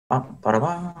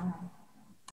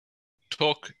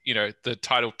Talk, the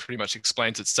title pretty much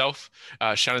explains itself.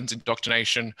 Shannon's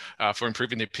Indoctrination for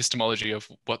Improving the Epistemology of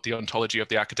what the Ontology of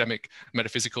the Academic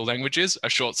Metaphysical Language is, a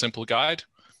short, simple guide.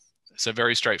 So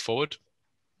very straightforward.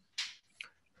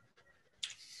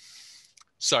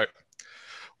 So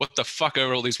what the fuck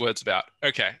are all these words about?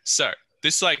 Okay, so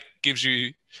this gives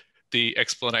you the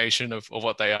explanation of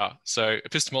what they are. So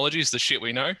epistemology is the shit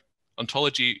we know.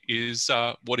 Ontology is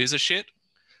what is a shit.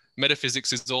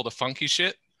 Metaphysics is all the funky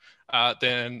shit.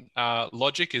 Then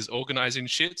logic is organizing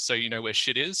shit, so you know where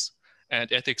shit is.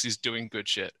 And ethics is doing good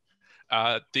shit.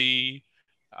 The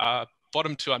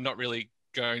bottom two I'm not really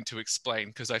going to explain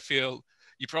because I feel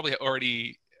you probably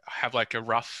already have a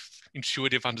rough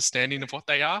intuitive understanding of what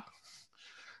they are.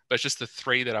 But it's just the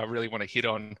three that I really want to hit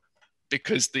on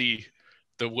because the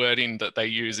wording that they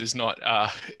use is not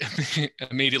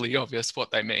immediately obvious what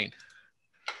they mean.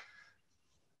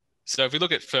 So if we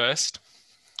look at first,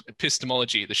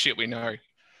 epistemology, the shit we know.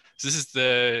 So this is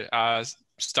the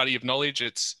study of knowledge.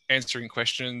 It's answering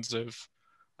questions of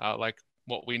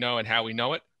what we know and how we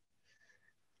know it.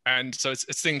 And so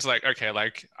it's things like, okay,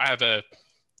 I have a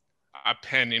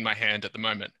pen in my hand at the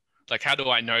moment. How do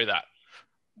I know that?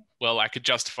 Well, I could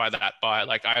justify that by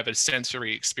I have a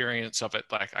sensory experience of it.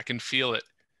 I can feel it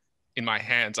in my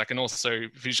hands. I can also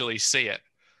visually see it.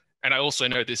 And I also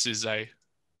know this is a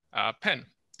pen.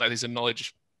 These are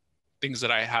knowledge things that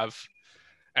I have.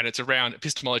 And it's around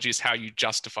epistemology is how you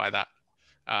justify that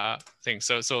thing.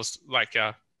 So it's also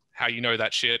how you know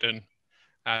that shit. And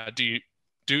do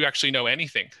you actually know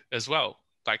anything as well?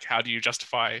 How do you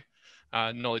justify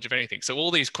knowledge of anything? So all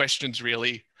these questions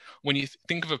really, when you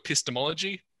think of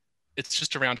epistemology, it's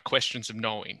just around questions of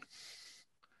knowing.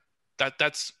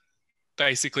 That's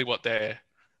basically what they're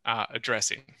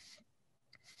addressing.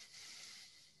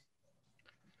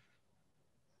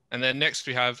 And then next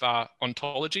we have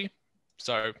ontology.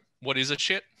 So what is a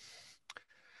shit?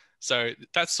 So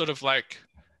that's sort of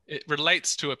it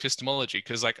relates to epistemology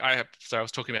because I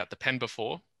was talking about the pen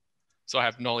before. So I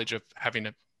have knowledge of having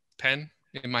a pen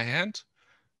in my hand,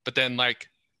 but then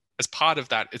as part of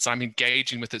that, I'm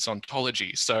engaging with its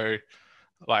ontology. So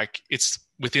it's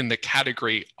within the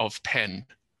category of pen.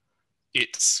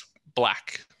 It's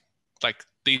black.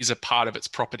 These are part of its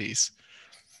properties.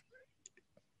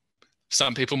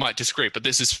 Some people might disagree, but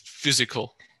this is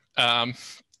physical a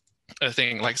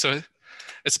thing. So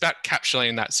it's about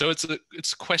capturing that. So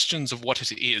it's questions of what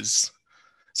it is.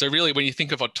 So really, when you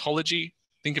think of ontology,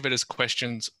 think of it as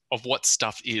questions of what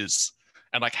stuff is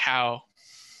and how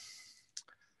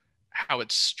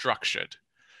it's structured.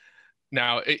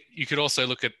 Now, you could also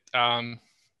look at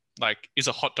is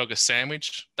a hot dog a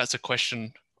sandwich? That's a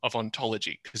question of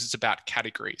ontology because it's about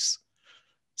categories.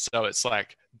 So it's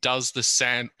does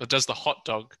the hot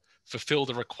dog fulfill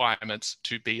the requirements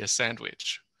to be a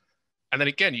sandwich? And then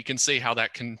again, you can see how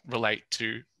that can relate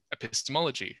to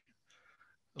epistemology,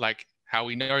 how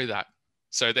we know that.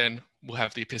 So then we'll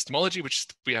have the epistemology, which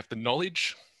we have the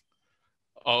knowledge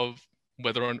of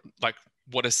whether or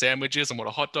what a sandwich is and what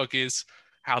a hot dog is,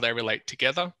 how they relate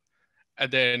together.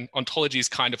 And then ontology is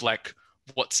kind of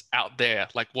what's out there,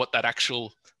 what that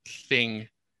actual thing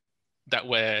that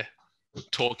we're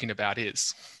talking about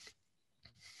is.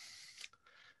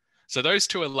 So those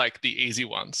two are the easy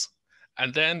ones.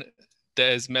 And then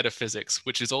there's metaphysics,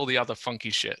 which is all the other funky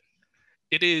shit.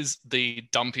 It is the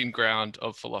dumping ground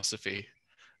of philosophy.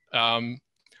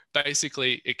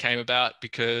 Basically, it came about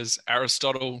because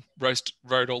Aristotle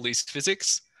wrote all these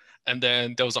physics, and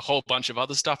then there was a whole bunch of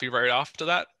other stuff he wrote after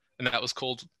that, and that was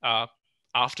called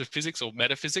after physics or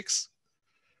metaphysics.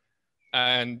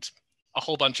 And a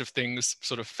whole bunch of things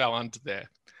sort of fell under there.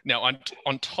 Now,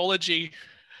 ontology,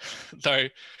 though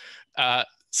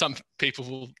some people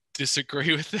will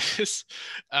disagree with this.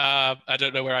 I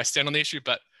don't know where I stand on the issue,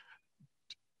 but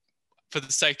for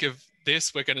the sake of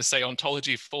this, we're going to say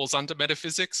ontology falls under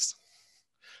metaphysics,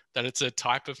 that it's a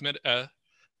type of a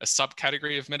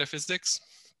subcategory of metaphysics.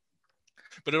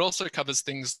 But it also covers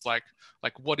things like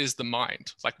what is the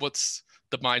mind? What's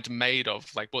the mind made of?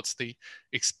 What's the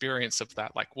experience of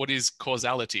that? What is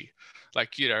causality?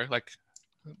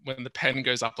 When the pen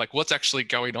goes up, what's actually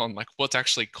going on? What's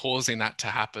actually causing that to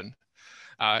happen?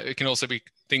 It can also be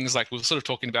things we were sort of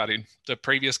talking about in the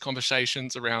previous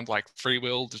conversations around free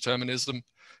will, determinism,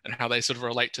 and how they sort of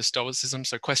relate to Stoicism.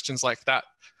 So questions like that.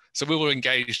 So we were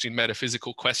engaged in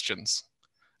metaphysical questions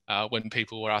when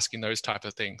people were asking those type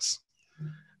of things.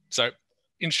 So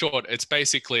in short, it's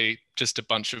basically just a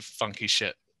bunch of funky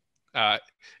shit.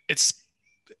 It's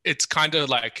kind of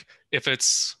if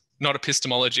it's not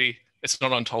epistemology, it's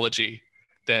not ontology,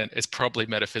 then it's probably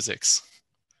metaphysics.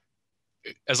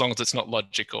 as long as it's not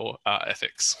logic or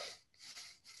ethics.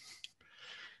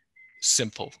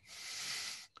 Simple.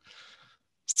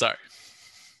 So,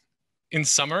 in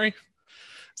summary,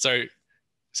 so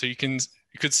you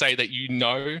could say that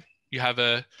you have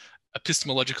a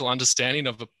epistemological understanding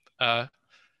of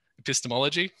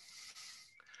epistemology.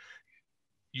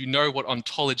 You know what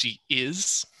ontology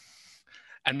is,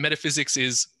 and metaphysics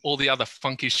is all the other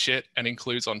funky shit and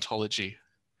includes ontology.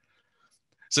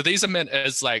 So these are meant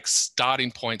as like starting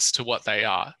points to what they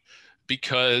are,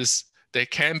 because there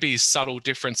can be subtle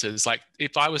differences. Like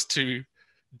if I was to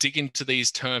dig into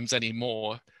these terms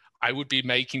anymore, I would be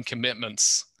making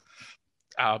commitments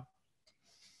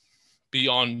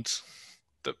beyond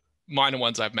the minor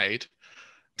ones I've made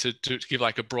to give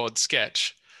like a broad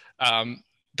sketch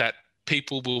that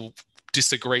people will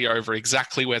disagree over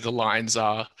exactly where the lines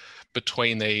are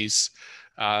between these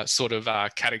sort of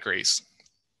categories,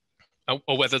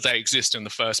 or whether they exist in the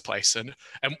first place, and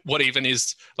what even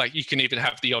is, like, you can even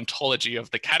have the ontology of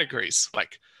the categories.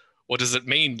 Like, what does it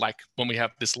mean, like, when we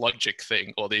have this logic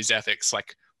thing or these ethics,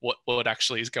 like what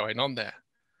actually is going on there?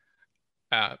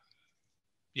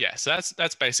 Yeah, so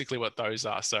that's basically what those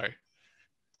are. So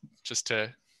just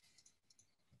to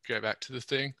go back to the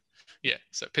thing, yeah,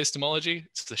 so epistemology,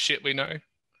 it's the shit we know.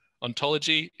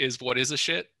 Ontology is what is a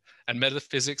shit, and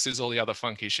metaphysics is all the other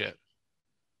funky shit.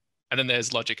 And then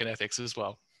there's logic and ethics as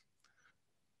well.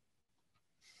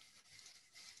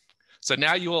 So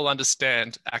now you all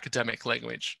understand academic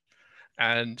language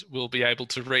and will be able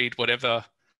to read whatever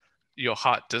your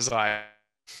heart desires.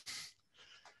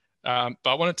 But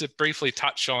I wanted to briefly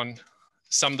touch on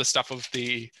some of the stuff of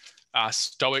the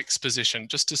Stoics position,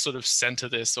 just to sort of center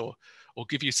this or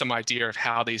give you some idea of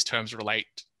how these terms relate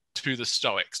to the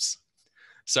Stoics.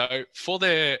 So for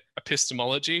their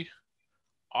epistemology,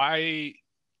 I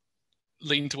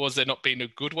lean towards there not being a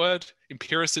good word.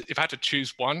 Empiricism, if I had to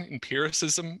choose one,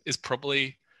 empiricism is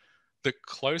probably the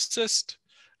closest.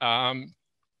 And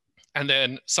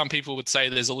then some people would say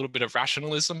there's a little bit of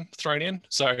rationalism thrown in.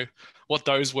 So what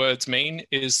those words mean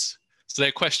is, so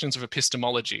they're questions of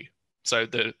epistemology. So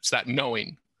it's that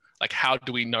knowing, like, how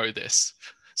do we know this?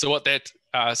 So what they're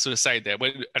sort of saying there,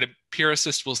 an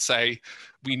empiricist will say,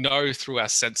 we know through our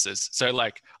senses. So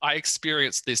like, I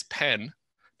experience this pen,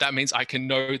 that means I can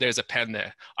know there's a pen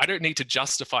there. I don't need to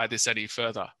justify this any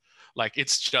further. Like,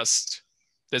 it's just,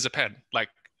 there's a pen, like,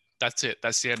 that's it,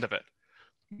 that's the end of it.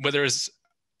 Whereas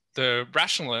the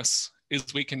rationalists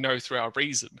is we can know through our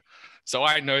reason. So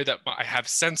I know that I have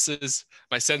senses.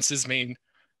 My senses mean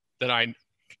that I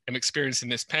am experiencing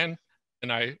this pen,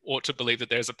 and I ought to believe that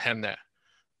there's a pen there.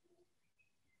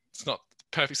 It's not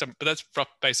perfect, but that's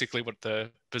basically what the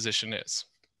position is.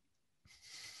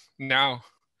 Now,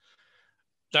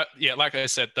 that, yeah, like I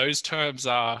said, those terms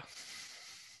are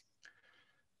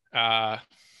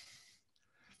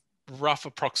rough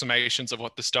approximations of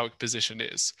what the Stoic position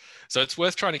is. So it's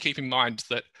worth trying to keep in mind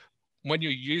that when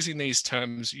you're using these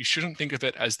terms, you shouldn't think of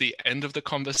it as the end of the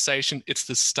conversation, it's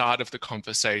the start of the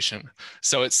conversation.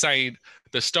 So it's saying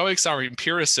the Stoics are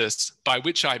empiricists, by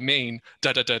which I mean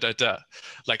da da da da da.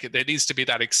 Like, there needs to be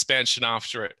that expansion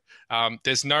after it.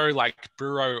 There's no like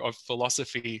bureau of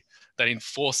philosophy that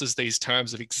enforces these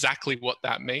terms of exactly what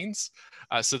that means.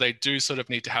 So they do sort of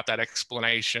need to have that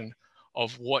explanation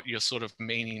of what you're sort of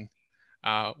meaning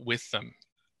with them.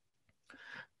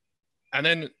 And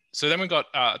then, so then we've got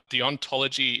the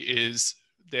ontology is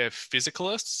they're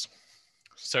physicalists.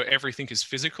 So everything is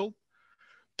physical.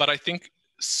 But I think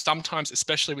sometimes,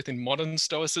 especially within modern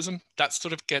Stoicism, that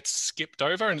sort of gets skipped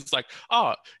over. And it's like,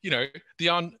 oh, you know,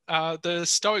 the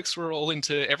Stoics were all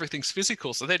into everything's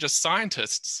physical, so they're just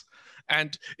scientists.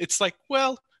 And it's like,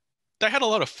 well, they had a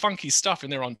lot of funky stuff in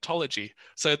their ontology.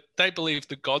 So they believed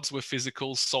the gods were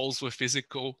physical, souls were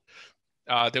physical.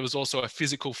 There was also a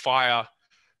physical fire.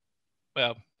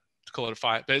 Well, to call it a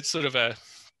fire, but it's sort of a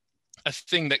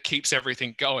thing that keeps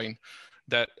everything going,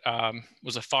 that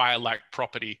was a fire-like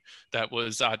property that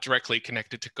was directly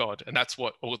connected to God. And that's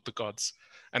what, all the gods,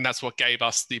 and that's what gave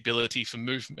us the ability for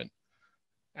movement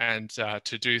and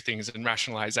to do things and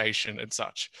rationalization and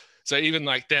such. So even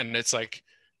like then, it's like,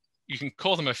 you can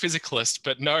call them a physicalist,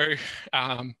 but no,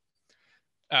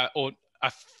 or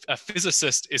a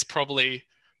physicist is probably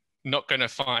not going to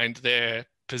find their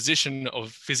position of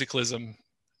physicalism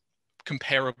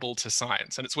comparable to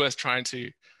science. And it's worth trying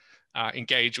to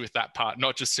engage with that part,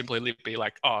 not just simply be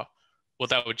like, oh, well,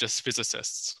 they were just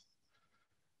physicists.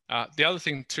 The other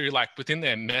thing too, like within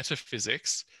their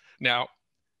metaphysics, now,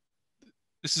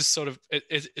 this is sort of,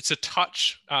 it's a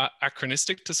touch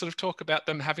anachronistic to sort of talk about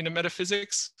them having a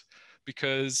metaphysics,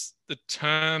 because the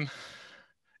term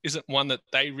isn't one that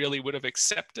they really would have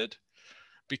accepted.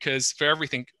 because for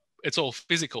everything, it's all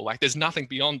physical. Like there's nothing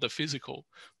beyond the physical.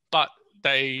 But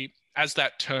they, as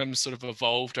that term sort of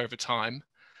evolved over time,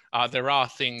 there are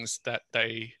things that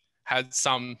they had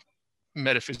some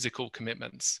metaphysical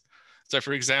commitments. So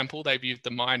for example, they viewed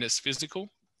the mind as physical.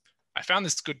 I found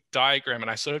this good diagram and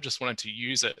I sort of just wanted to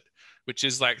use it, which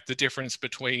is like the difference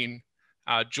between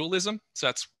dualism. So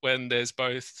that's when there's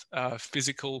both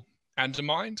physical and a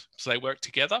mind. So they work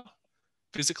together.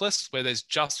 Physicalists, where there's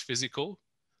just physical.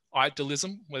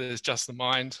 Idealism, where there's just the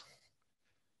mind.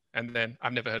 And then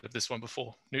I've never heard of this one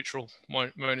before, neutral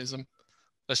monism.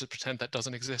 Let's just pretend that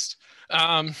doesn't exist.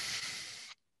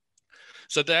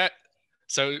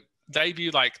 So they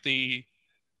view like the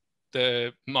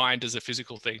mind as a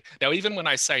physical thing. Now, even when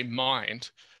I say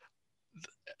mind,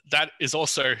 that is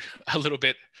also a little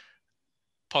bit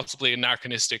possibly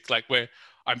anachronistic, like where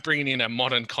I'm bringing in a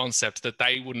modern concept that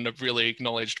they wouldn't have really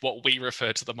acknowledged what we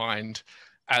refer to the mind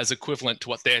as equivalent to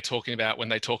what they're talking about when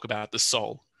they talk about the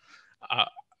soul.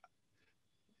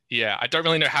 Yeah, I don't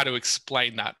really know how to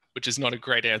explain that, which is not a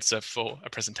great answer for a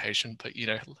presentation, but you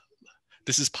know,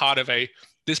 this is part of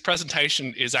this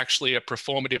presentation is actually a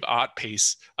performative art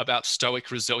piece about Stoic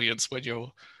resilience when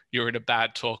you're in a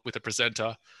bad talk with a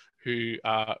presenter who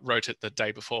wrote it the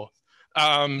day before.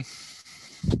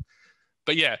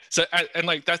 But yeah, so, and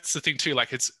like, that's the thing too,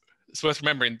 like it's worth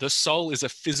remembering the soul is a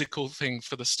physical thing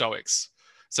for the Stoics.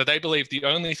 So they believe the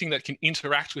only thing that can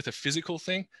interact with a physical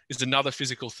thing is another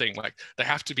physical thing. Like they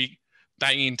have to be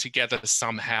banging together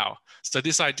somehow. So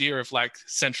this idea of like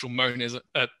central monism,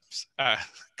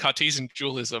 Cartesian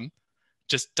dualism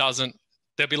just doesn't,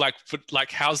 they'll be like,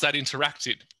 how's that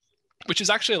interacted? Which is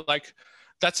actually like,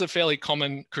 that's a fairly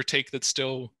common critique that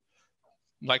still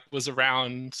like was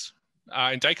around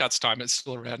in Descartes' time. It's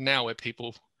still around now, where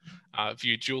people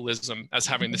view dualism as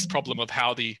having this problem of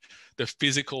how the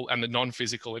physical and the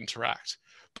non-physical interact.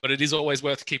 But it is always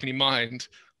worth keeping in mind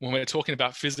when we're talking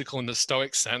about physical in the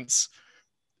Stoic sense,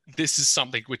 this is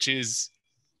something which is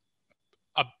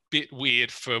a bit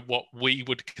weird for what we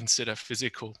would consider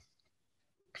physical.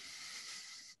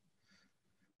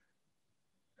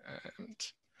 And,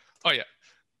 oh yeah.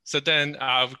 So then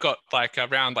we've got like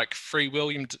around like free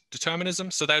will determinism.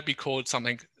 So that would be called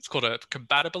something, it's called a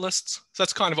compatibilist. So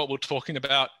that's kind of what we're talking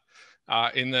about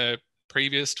in the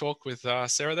previous talk with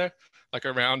Sarah there, like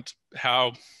around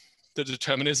how the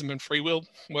determinism and free will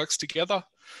works together.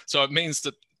 So it means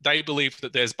that they believe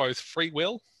that there's both free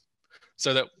will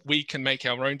so that we can make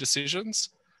our own decisions,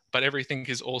 but everything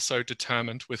is also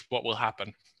determined with what will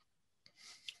happen.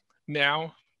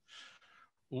 Now,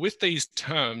 with these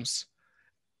terms,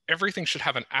 everything should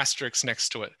have an asterisk next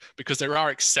to it because there are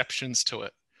exceptions to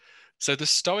it. So the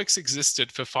Stoics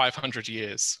existed for 500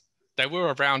 years. They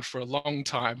were around for a long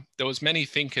time. There was many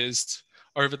thinkers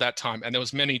over that time and there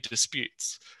was many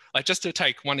disputes. Like just to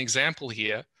take one example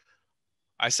here,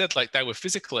 I said like they were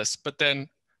physicalists, but then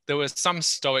there were some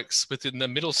Stoics within the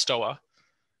middle Stoa.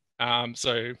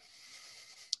 So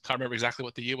can't remember exactly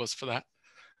what the year was for that,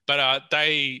 but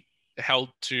they held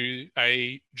to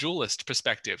a dualist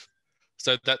perspective.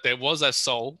 So that there was a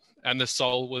soul and the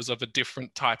soul was of a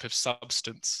different type of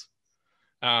substance.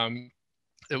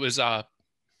 It was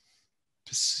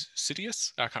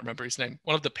Sidious, I can't remember his name,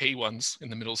 one of the P ones in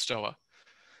the middle Stoa.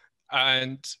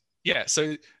 And yeah,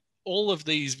 so all of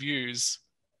these views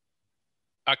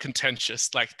are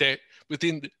contentious. Like they're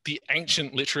within the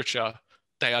ancient literature,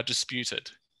 they are disputed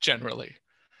generally.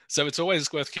 So it's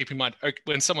always worth keeping in mind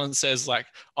when someone says like,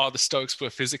 oh, the Stoics were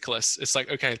physicalists, it's like,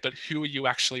 okay, but who are you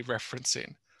actually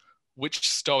referencing? Which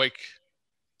Stoic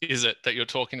is it that you're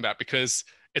talking about? Because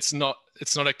it's not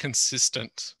a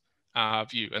consistent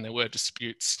view, and there were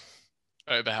disputes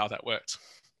over how that worked.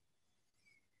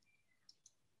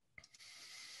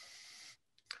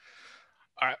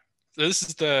 All right, so this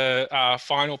is the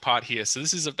final part here. So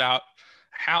this is about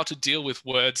how to deal with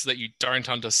words that you don't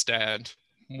understand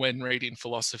when reading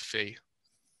philosophy.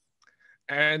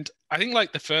 And I think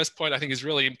like the first point I think is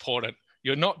really important.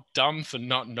 You're not dumb for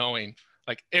not knowing.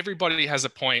 Like everybody has a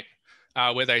point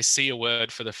where they see a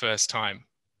word for the first time.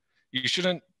 You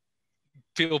shouldn't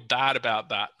feel bad about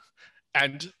that.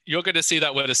 And you're going to see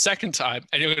that word a second time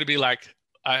and you're going to be like,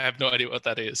 I have no idea what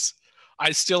that is.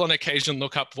 I still on occasion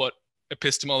look up what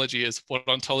epistemology is, what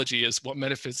ontology is, what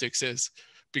metaphysics is,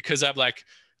 because I'm like,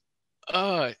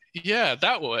 oh, yeah,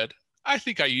 that word. I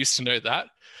think I used to know that.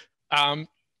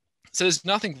 So there's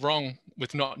nothing wrong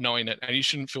with not knowing it, and you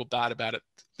shouldn't feel bad about it.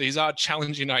 These are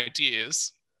challenging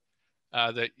ideas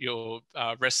that you're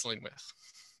wrestling with.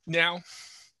 Now,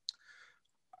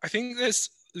 I think there's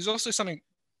also something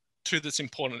too that's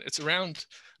important. It's around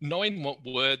knowing what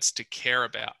words to care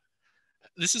about.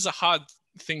 This is a hard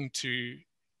thing to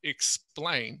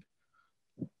explain,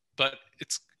 but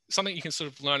it's something you can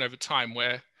sort of learn over time,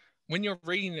 where when you're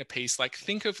reading a piece, like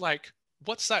think of like,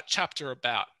 what's that chapter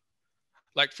about?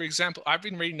 Like, for example, I've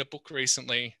been reading a book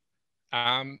recently,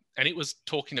 and it was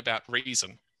talking about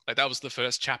reason. Like that was the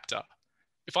first chapter.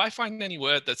 If I find any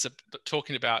word that's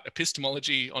talking about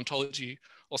epistemology, ontology,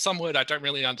 or some word I don't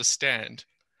really understand,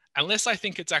 unless I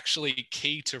think it's actually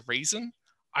key to reason,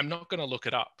 I'm not going to look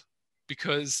it up,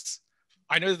 because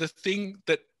I know the thing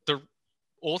that the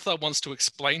author wants to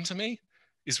explain to me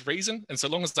is reason. And so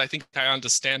long as I think I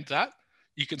understand that,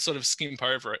 you can sort of skimp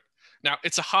over it. Now,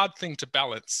 it's a hard thing to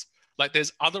balance. Like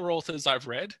there's other authors I've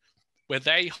read where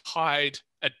they hide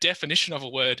a definition of a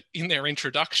word in their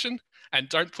introduction and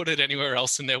don't put it anywhere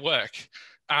else in their work.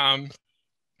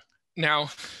 Now,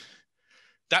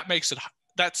 that makes it,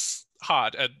 that's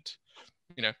hard, and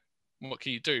you know, what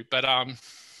can you do? But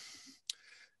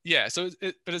yeah, so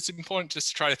but it's important just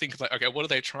to try to think of like, okay, what are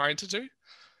they trying to do?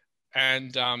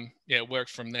 And yeah, work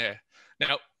from there.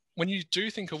 Now, when you do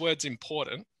think a word's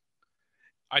important,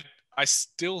 I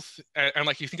still, and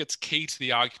like you think it's key to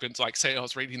the argument, like say I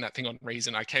was reading that thing on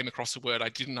reason, I came across a word I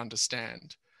didn't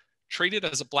understand. Treat it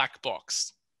as a black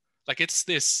box. Like it's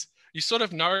this, you sort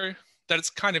of know that it's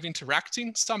kind of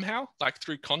interacting somehow, like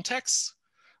through context,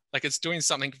 like it's doing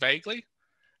something vaguely.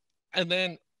 And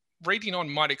then reading on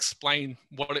might explain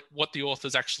what the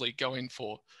author's actually going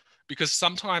for. Because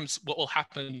sometimes what will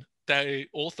happen, the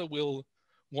author will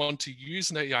want to use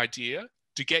the idea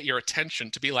to get your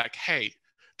attention, to be like, hey,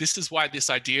 this is why this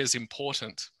idea is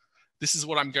important. This is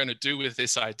what I'm going to do with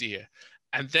this idea.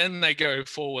 And then they go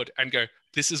forward and go,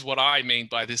 this is what I mean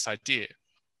by this idea.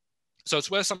 So it's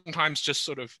worth sometimes just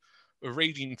sort of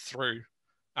reading through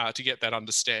to get that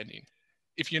understanding.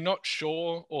 If you're not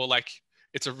sure, or like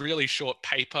it's a really short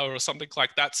paper or something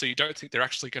like that, so you don't think they're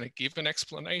actually going to give an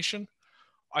explanation,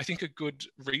 I think a good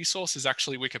resource is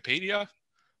actually Wikipedia,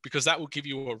 because that will give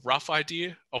you a rough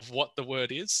idea of what the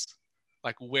word is,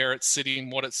 like where it's sitting,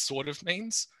 what it sort of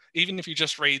means, even if you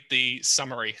just read the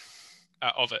summary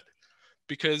of it.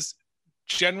 Because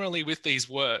generally with these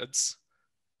words,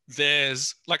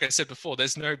 there's, like I said before,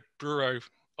 there's no bureau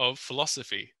of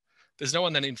philosophy. There's no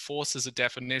one that enforces a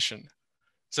definition.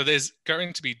 So there's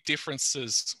going to be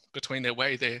differences between the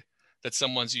way that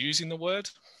someone's using the word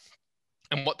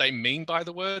and what they mean by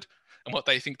the word and what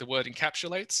they think the word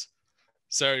encapsulates.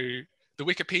 So the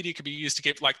Wikipedia could be used to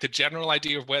give like the general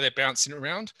idea of where they're bouncing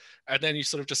around, and then you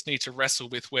sort of just need to wrestle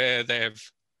with where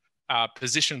they've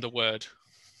positioned the word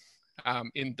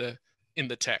in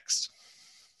the text.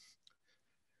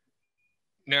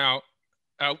 Now,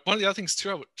 one of the other things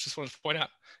too, I just wanted to point out,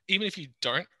 even if you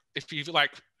don't, if you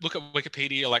like look at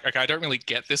Wikipedia, like, okay, I don't really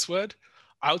get this word,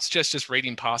 I would suggest just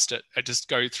reading past it and just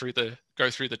go through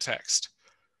the text.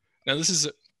 Now, this is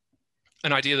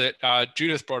an idea that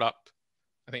Judith brought up,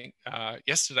 I think,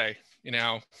 yesterday in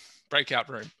our breakout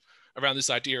room, around this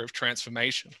idea of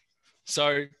transformation.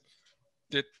 So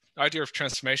the idea of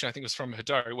transformation, I think, was from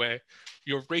Hadot, where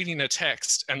you're reading a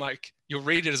text and like you'll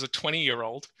read it as a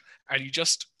 20-year-old and you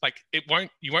just like,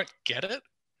 you won't get it.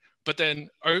 But then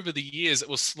over the years, it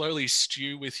will slowly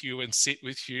stew with you and sit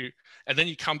with you. And then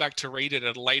you come back to read it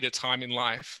at a later time in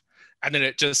life. And then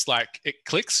it just like, it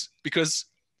clicks, because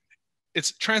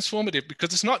it's transformative,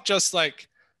 because it's not just like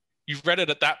you've read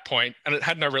it at that point and it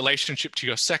had no relationship to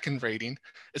your second reading.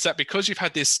 It's that because you've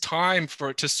had this time for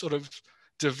it to sort of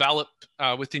develop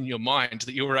within your mind,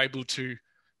 that you were able to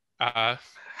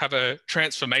have a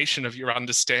transformation of your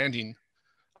understanding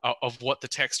of what the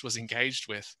text was engaged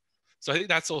with. So I think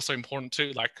that's also important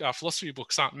too. Like philosophy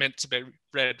books aren't meant to be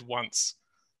read once.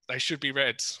 They should be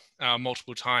read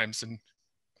multiple times and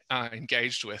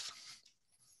engaged with.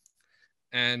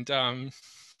 And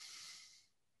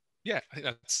yeah, I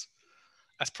think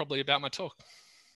that's probably about my talk.